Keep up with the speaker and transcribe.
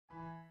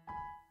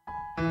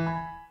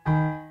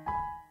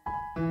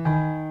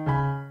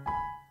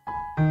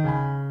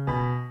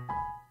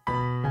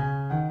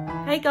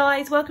Hey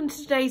guys, welcome to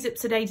today's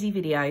Ipsy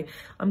video.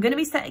 I'm going to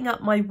be setting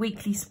up my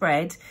weekly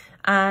spread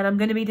and I'm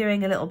going to be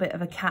doing a little bit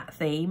of a cat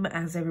theme.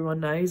 As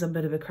everyone knows, I'm a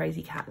bit of a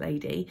crazy cat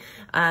lady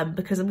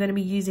because I'm going to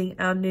be using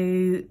our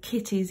new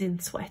Kitties in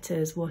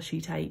Sweaters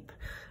washi tape,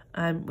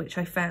 which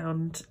I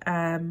found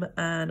and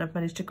I've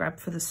managed to grab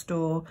for the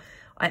store.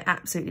 I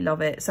absolutely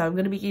love it. So I'm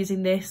going to be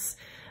using this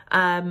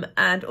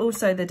and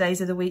also the days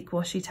of the week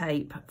washi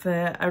tape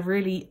for a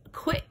really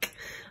quick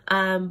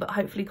but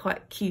hopefully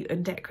quite cute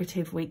and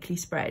decorative weekly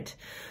spread.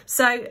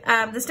 So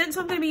the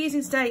stencil I'm going to be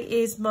using today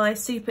is my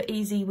super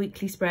easy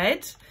weekly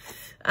spread.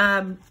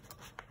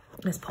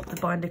 Let's pop the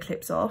binder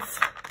clips off.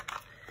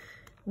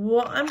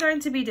 What I'm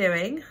going to be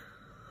doing,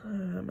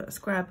 let's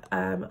grab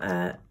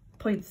a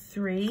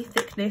 0.3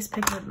 thickness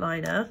pigment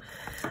liner.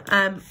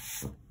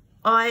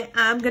 I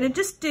am going to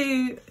just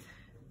do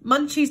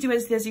Monday, Tuesday,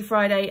 Wednesday, Thursday,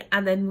 Friday,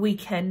 and then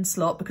weekend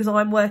slot because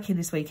I'm working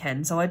this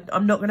weekend, so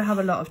I'm not going to have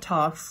a lot of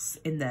tasks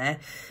in there,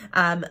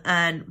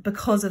 and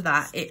because of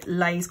that, it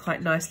lays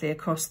quite nicely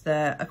across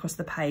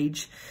the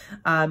page.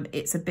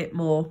 It's a bit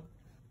more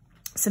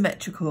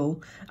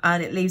symmetrical,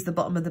 and it leaves the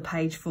bottom of the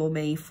page for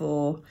me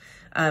for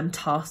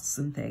tasks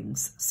and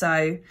things.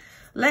 So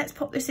let's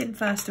pop this in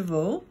first of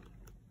all.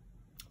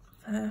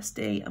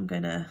 Firstly, I'm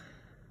going to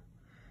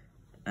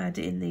add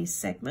in these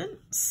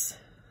segments.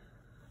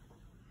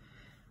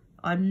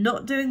 I'm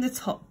not doing the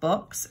top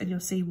box, and you'll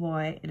see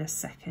why in a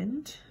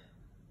second.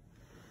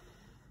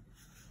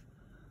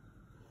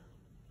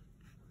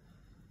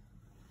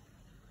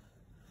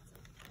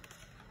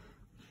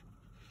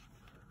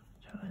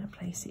 Trying to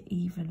place it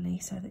evenly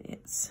so that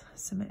it's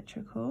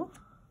symmetrical.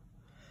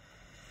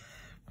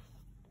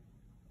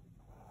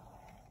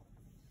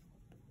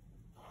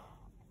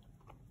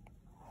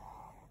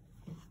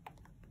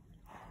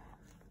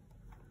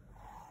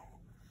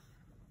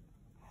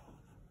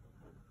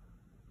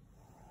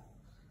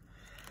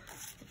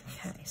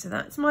 Okay, so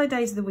that's my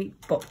days of the week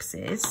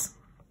boxes.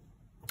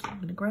 I'm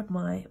going to grab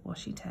my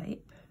washi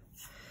tape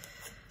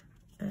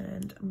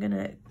and I'm going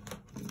to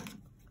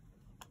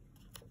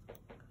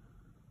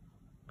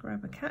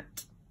grab a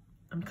cat.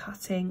 I'm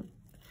cutting,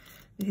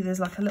 you see there's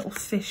like a little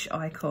fish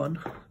icon.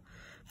 I'm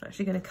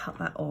actually going to cut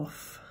that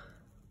off.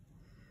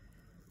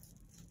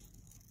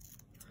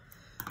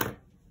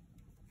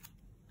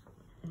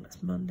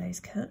 That's Monday's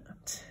cat.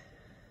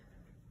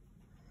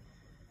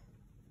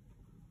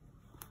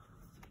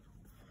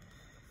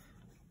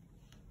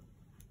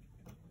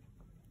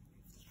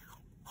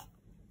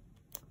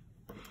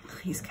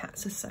 These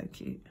cats are so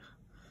cute.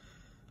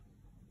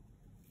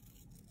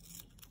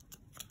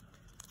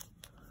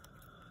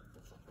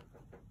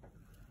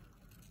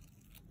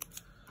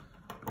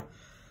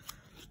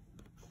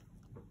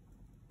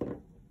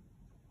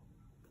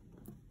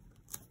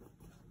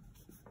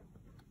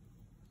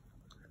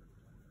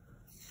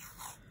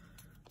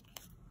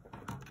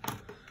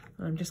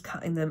 I'm just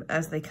cutting them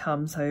as they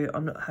come, so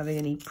I'm not having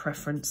any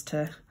preference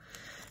to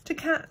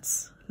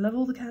cats. Love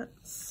all the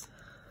cats.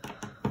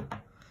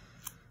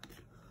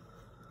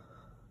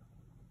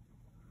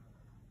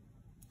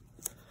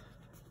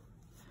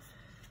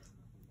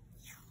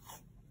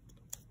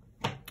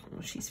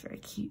 She's very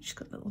cute, she's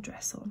got a little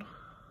dress on.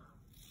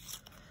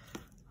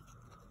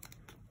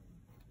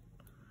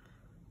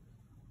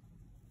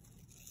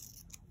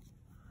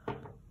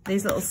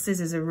 These little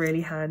scissors are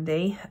really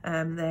handy.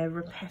 They're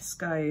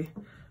Rapesco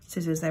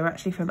scissors. They're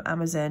actually from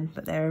Amazon,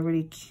 but they're a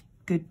really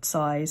good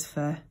size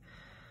for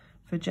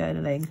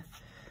journaling.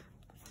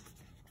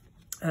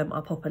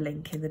 I'll pop a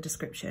link in the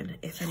description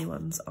if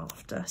anyone's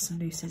after some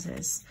new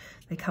scissors.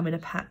 They come in a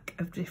pack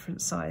of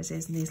different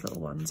sizes, and these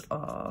little ones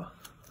are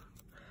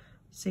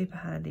super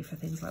handy for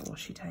things like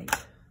washi tape.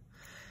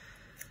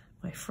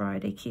 My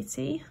Friday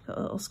kitty, got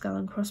a little skull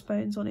and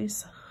crossbones on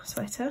his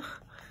sweater.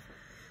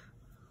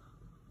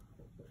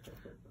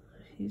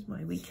 Here's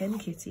my weekend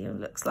kitty. It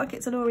looks like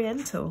it's an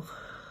oriental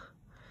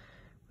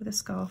with a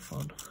scarf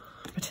on,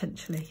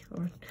 potentially,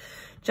 or a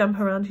jump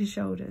around his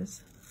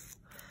shoulders.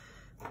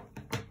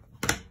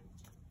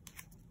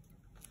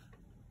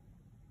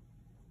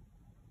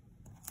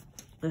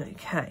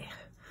 Okay,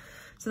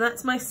 so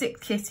that's my 6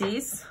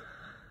 kitties.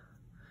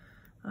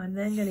 I'm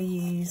then going to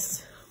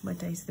use my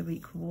days of the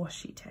week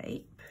washi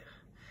tape.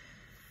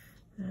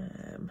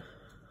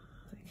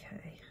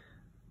 Okay.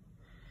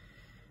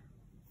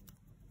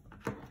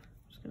 I'm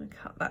just going to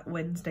cut that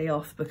Wednesday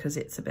off because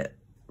it's a bit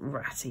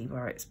ratty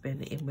where it's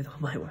been in with all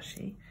my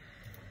washi.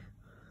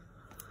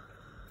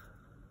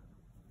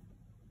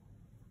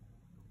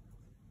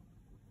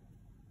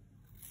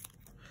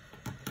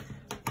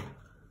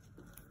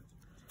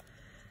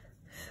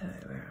 So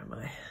where am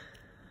I?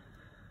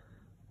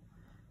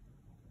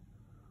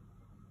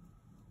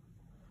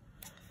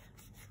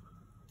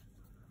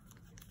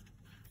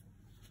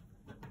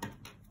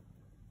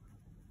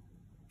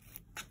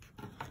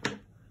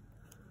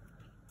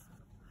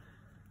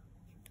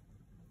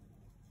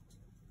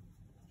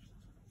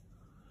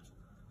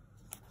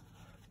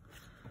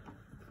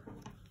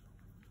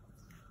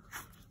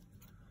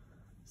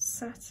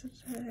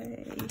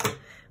 Saturday.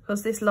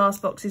 Because this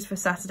last box is for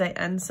Saturday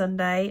and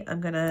Sunday, I'm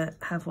going to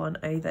have one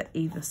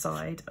either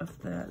side of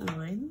the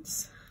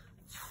lines.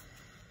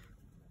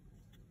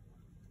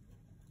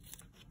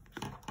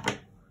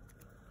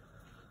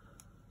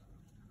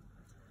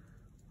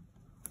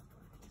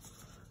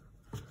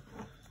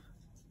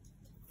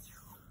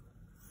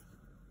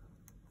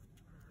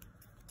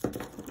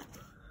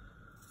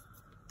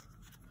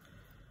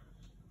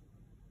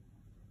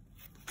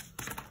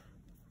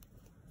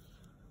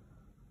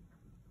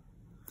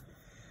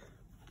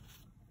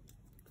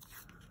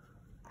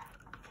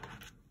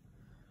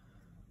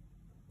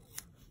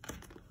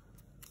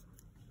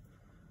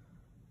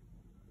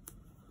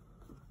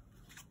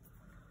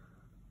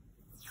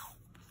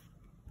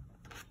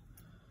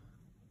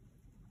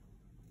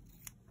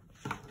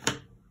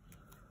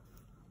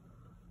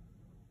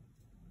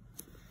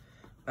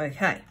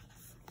 Okay,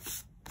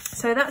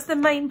 so that's the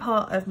main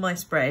part of my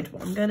spread.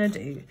 What I'm going to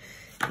do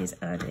is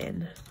add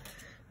in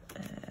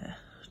a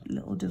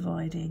little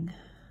dividing.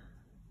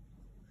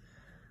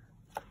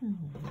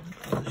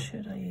 Or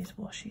should I use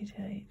washi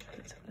tape?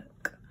 Let's have a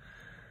look.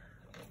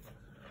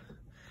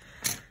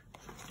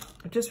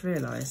 I've just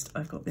realised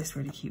I've got this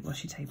really cute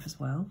washi tape as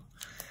well.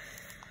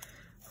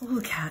 All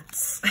the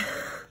cats,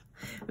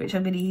 which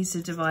I'm going to use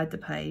to divide the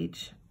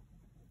page.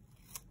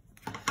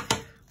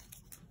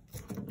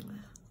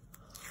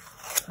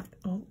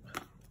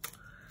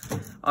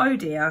 Oh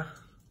dear,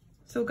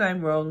 it's all going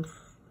wrong.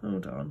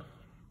 Hold on.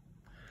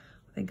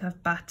 I think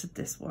I've battered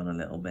this one a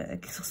little bit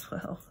as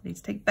well. I need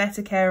to take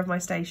better care of my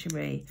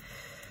stationery.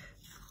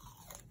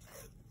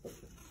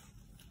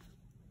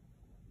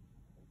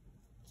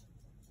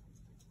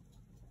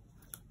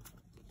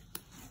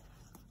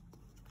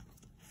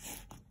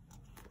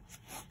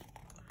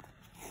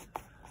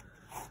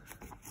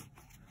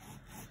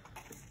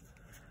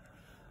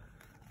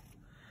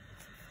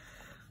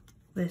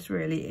 This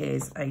really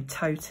is a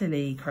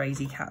totally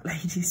crazy cat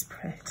lady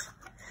spread.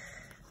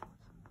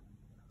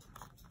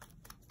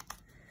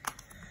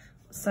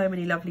 So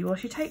many lovely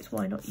washi tapes,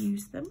 why not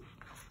use them?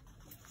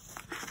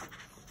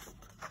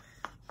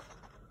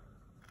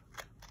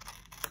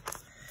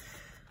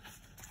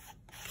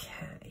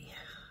 Okay.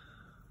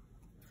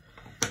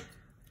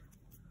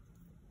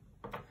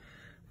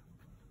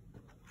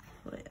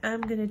 What I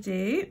am going to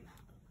do,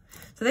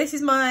 so this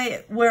is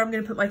where I'm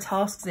going to put my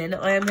tasks in.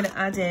 I am going to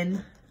add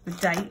in the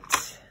date.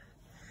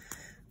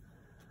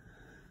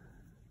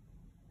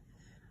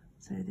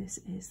 So this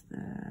is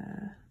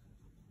the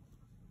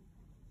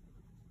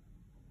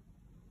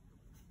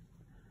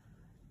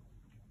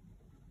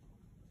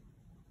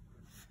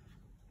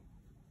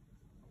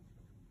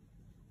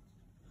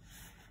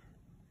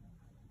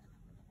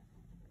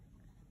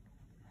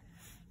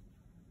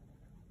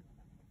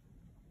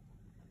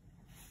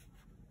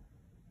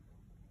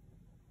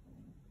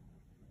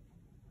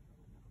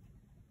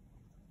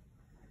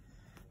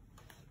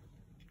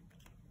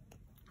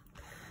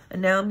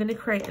and now I'm going to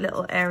create a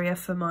little area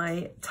for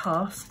my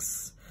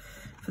tasks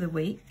for the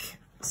week.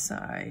 So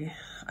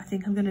I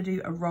think I'm going to do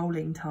a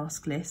rolling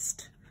task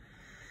list.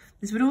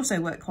 This would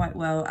also work quite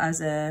well as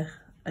a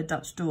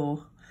Dutch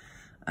door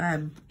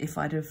if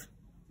I'd have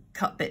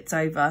cut bits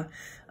over.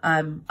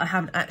 I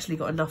haven't actually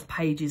got enough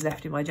pages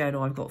left in my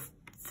journal. I've got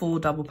 4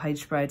 double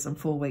page spreads and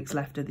 4 weeks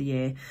left of the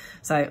year.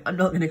 So I'm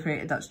not going to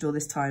create a Dutch door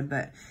this time,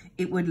 but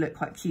it would look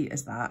quite cute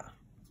as that.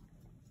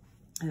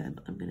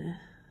 I'm going to,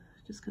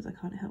 just because I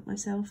can't help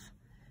myself,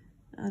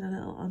 add a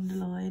little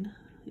underline.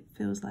 It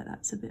feels like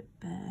that's a bit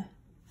bare.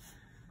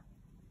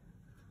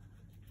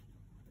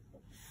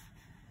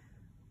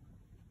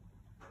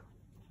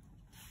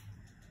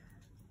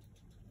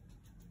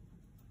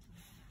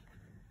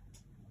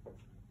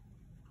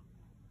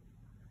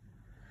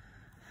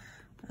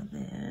 And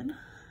then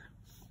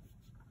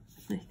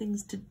my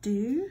things to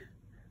do.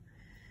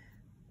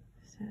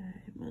 So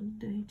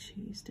Monday,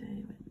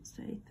 Tuesday,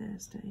 Wednesday,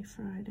 Thursday,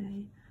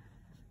 Friday,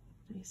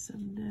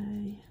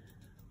 Sunday.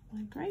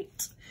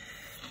 Great.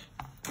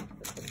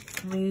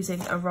 I'm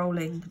using a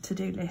rolling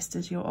to-do list,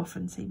 as you'll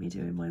often see me do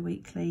in my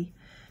weekly,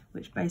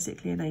 which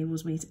basically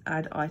enables me to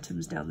add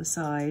items down the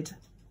side,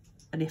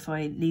 and if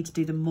I need to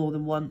do them more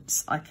than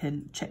once, I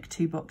can check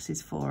 2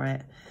 boxes for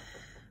it.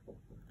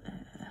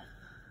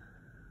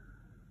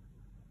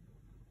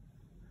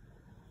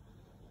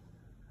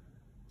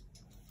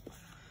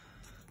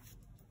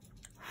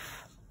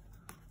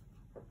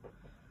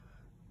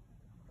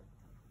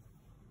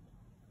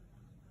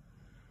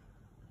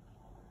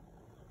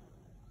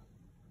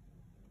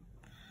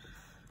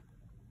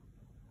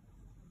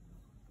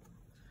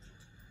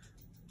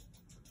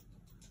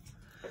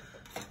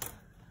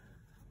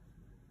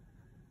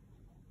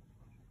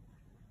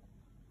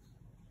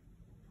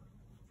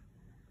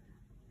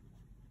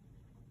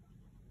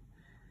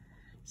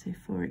 So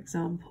for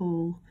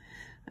example,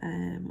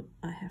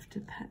 I have to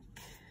pack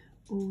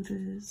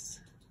orders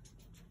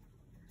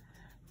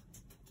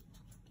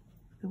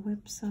for the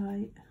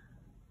website,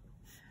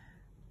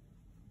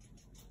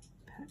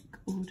 pack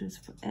orders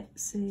for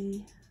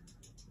Etsy,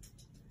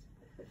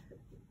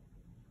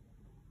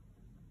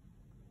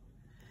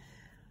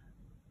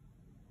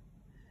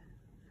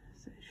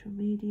 social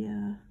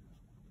media.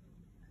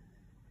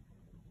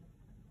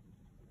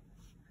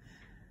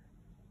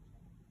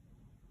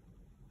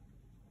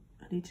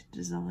 I need to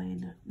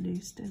design a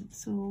new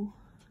stencil.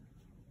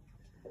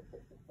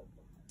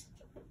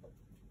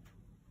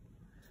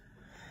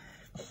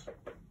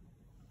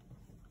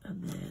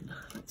 And then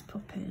let's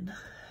pop in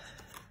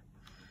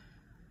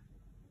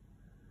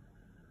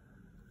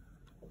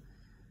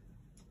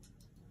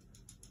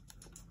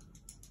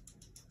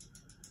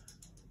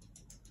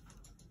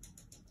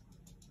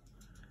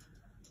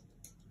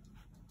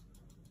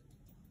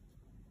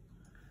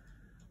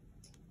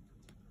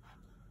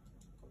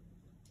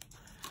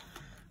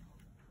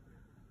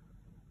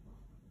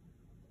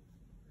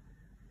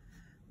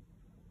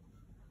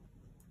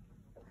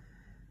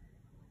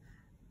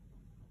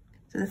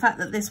so the fact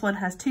that this one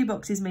has 2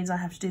 boxes means I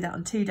have to do that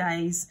on 2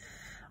 days.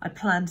 I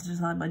plan to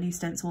design my new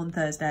stencil on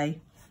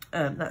Thursday.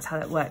 That's how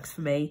it works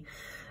for me.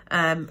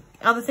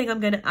 Other thing I'm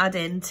going to add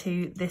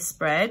into this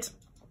spread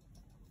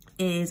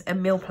is a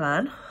meal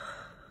plan.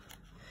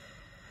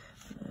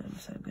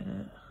 So I'm going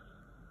to...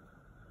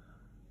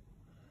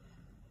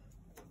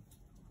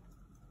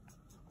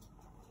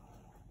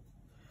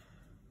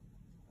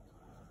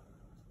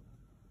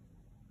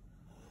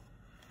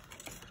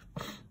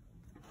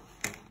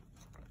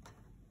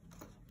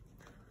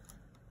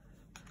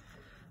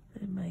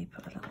 I may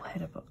put a little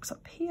header box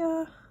up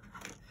here.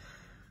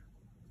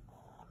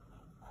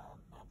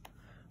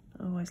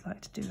 I always like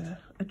to do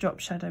a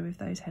drop shadow with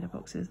those header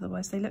boxes,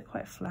 otherwise they look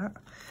quite flat.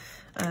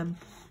 And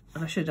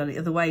I should have done it the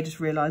other way, just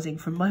realising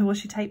from my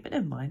washi tape, but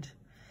never mind.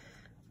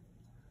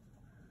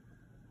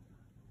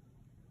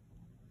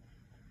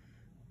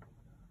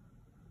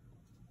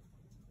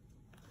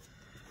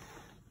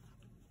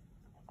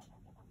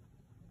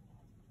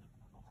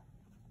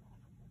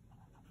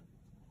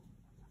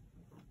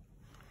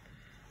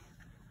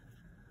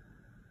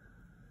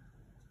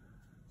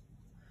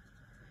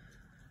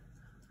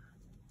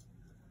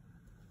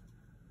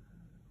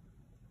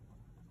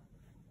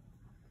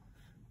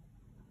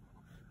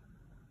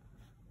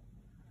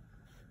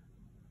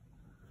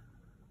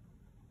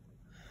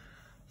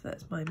 So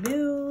that's my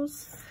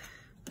meals.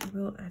 I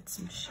will add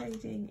some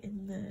shading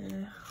in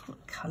there.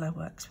 What colour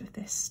works with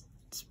this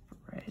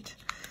spread?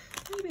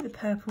 Maybe the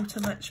purple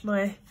to match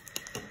my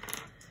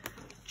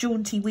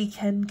jaunty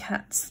weekend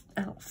cat's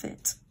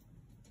outfit.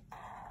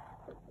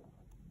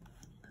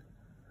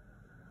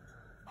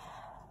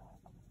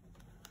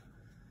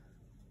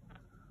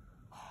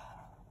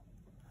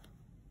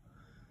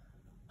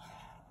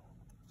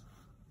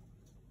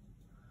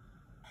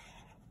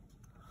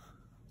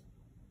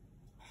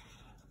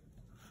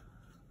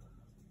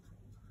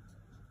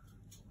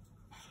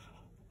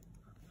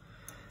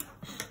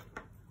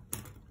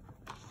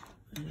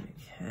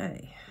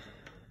 Okay,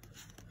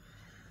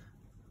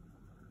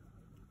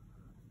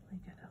 we're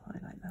going to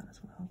highlight that as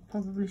well.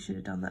 Probably should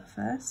have done that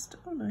first.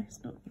 Oh no, it's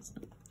not.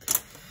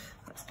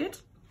 That's good.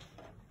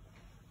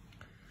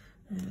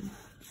 And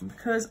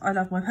because I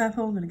love my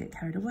purple, I'm going to get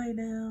carried away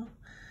now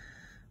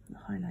and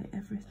highlight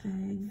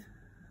everything.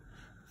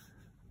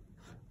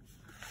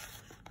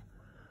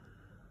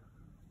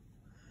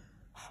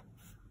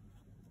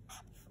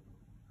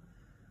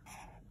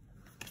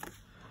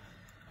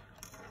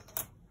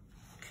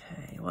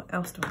 What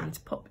else do I need to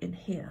pop in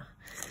here?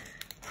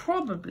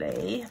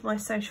 Probably my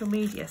social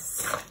media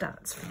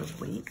stats for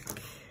the week.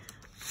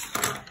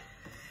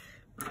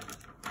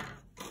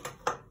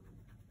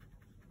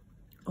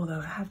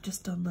 Although I have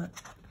just done that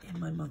in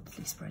my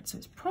monthly spread, so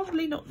it's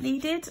probably not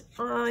needed.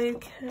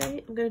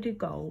 Okay, I'm going to do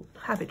goal.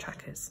 Habit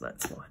trackers,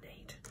 that's what I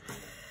need.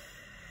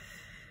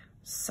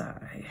 So...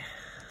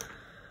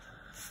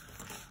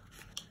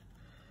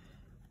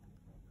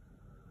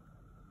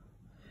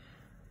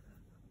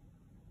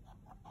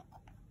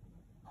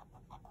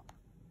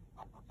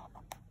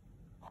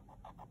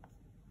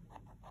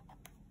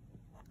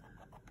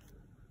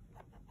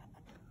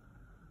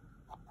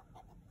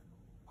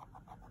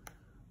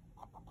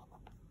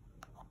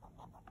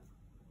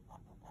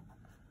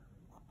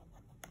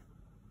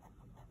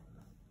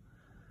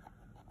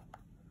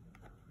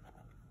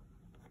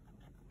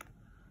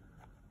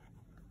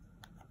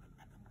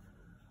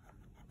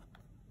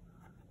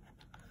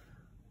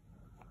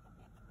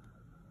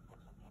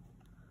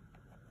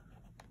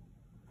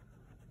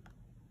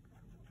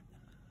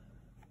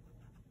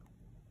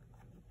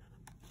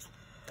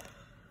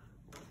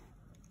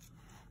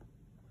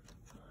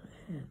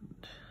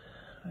 And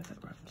I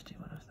got room to do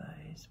one of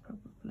those,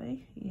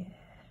 probably, yeah.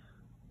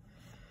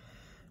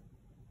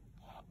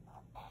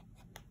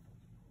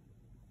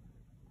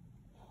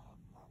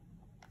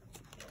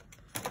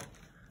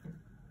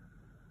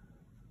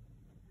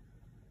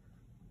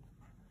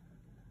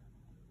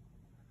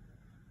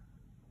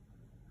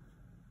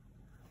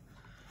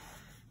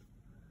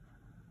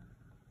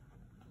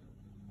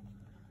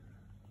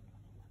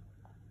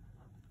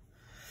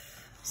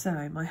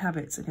 So my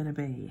habits are going to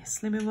be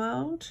Slimming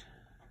World,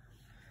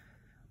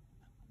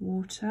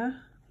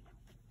 water,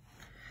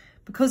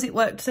 because it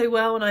worked so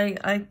well and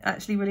I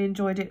actually really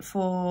enjoyed it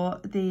for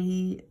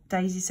the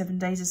Daisy 7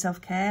 Days of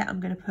Self-Care, I'm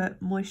going to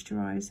put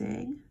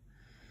moisturising.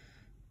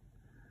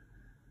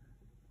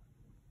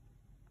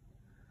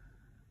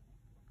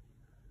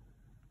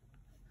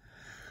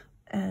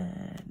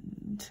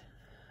 And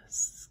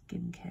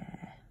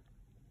skincare.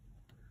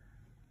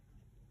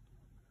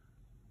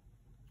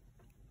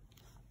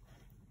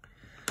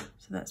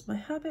 So that's my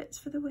habits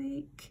for the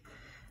week.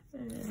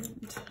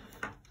 And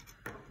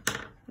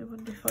I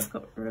wonder if I've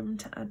got room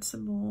to add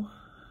some more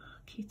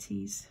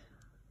kitties.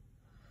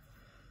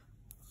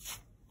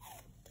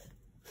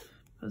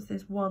 Because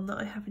there's one that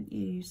I haven't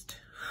used,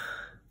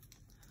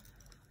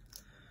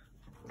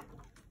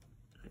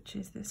 which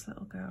is this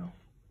little girl.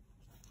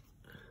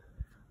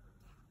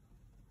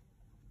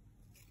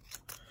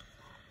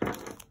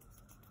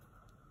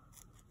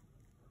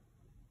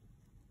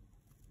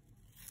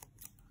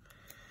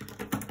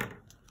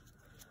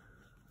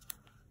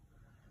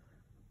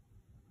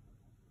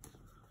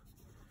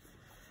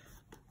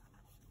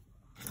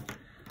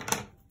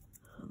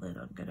 Then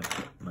I'm going to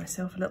put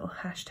myself a little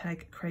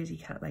hashtag crazy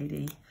cat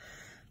lady.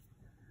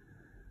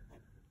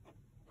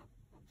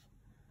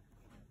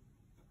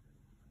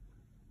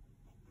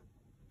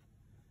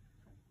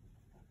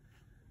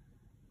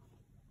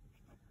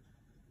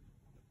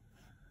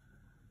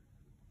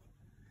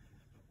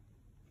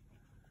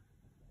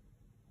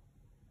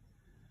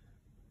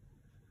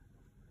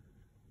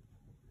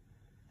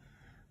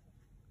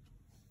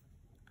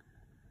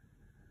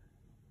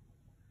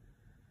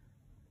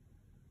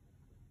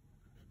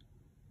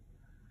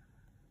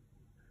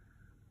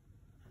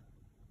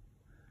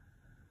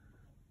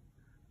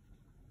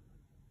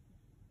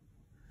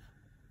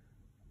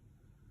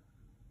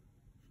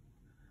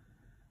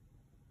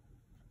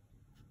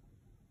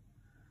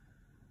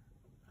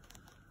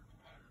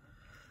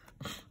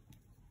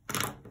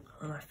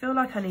 And I feel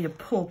like I need a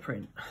paw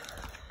print.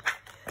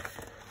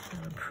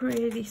 And I'm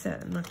pretty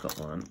certain I've got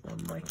one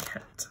on my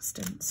cat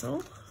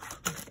stencil.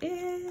 There it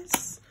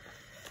is.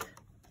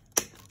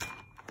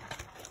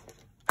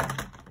 Oh,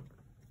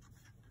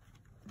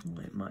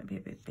 it might be a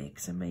bit big,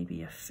 so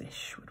maybe a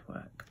fish would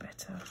work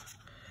better.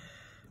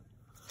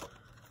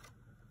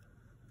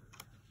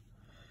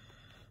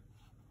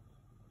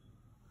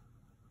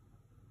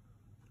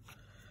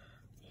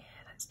 Yeah,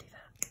 let's do that.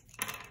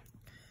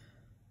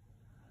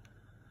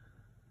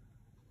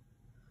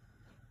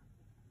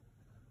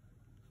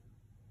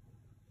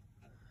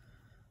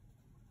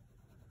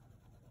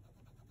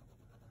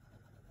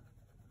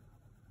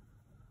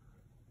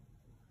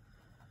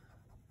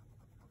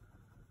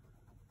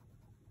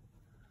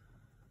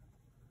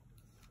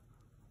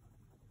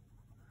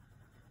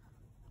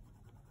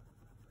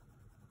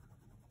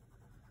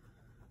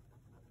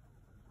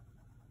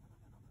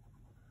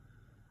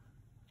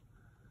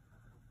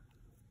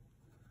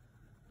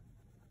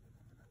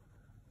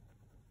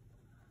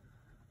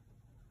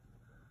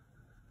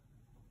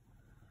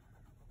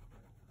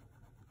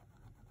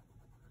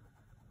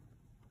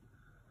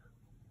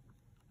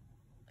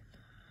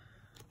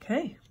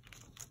 Okay,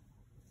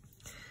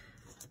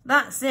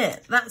 that's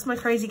it. That's my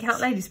crazy cat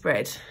lady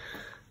spread.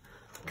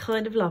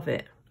 Kind of love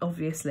it,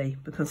 obviously,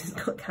 because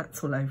it's got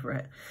cats all over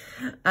it.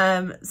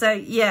 So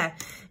yeah,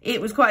 it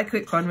was quite a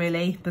quick one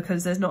really,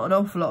 because there's not an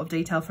awful lot of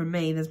detail from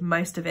me. There's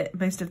most of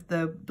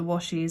the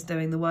washi is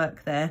doing the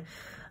work there.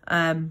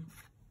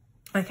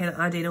 I can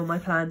add in all my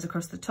plans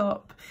across the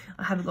top.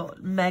 I haven't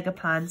got mega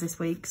plans this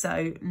week,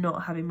 so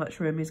not having much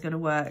room is going to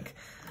work.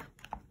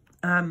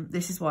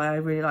 This is why I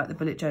really like the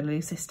bullet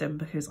journaling system,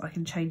 because I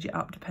can change it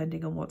up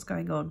depending on what's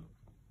going on.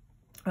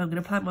 I'm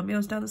going to plan my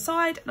meals down the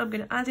side, and I'm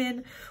going to add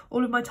in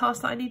all of my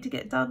tasks that I need to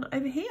get done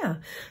over here.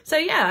 So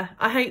yeah,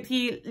 I hope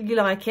you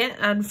like it.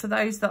 And for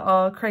those that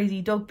are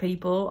crazy dog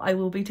people, I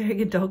will be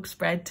doing a dog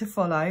spread to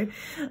follow.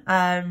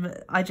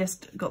 I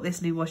just got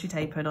this new washi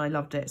tape and I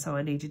loved it, so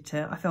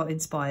I felt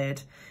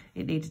inspired.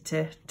 It needed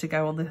to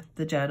go on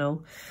the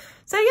journal.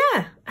 So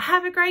yeah,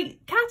 have a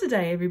great Cat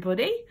day,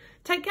 everybody.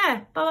 Take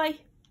care. Bye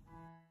bye.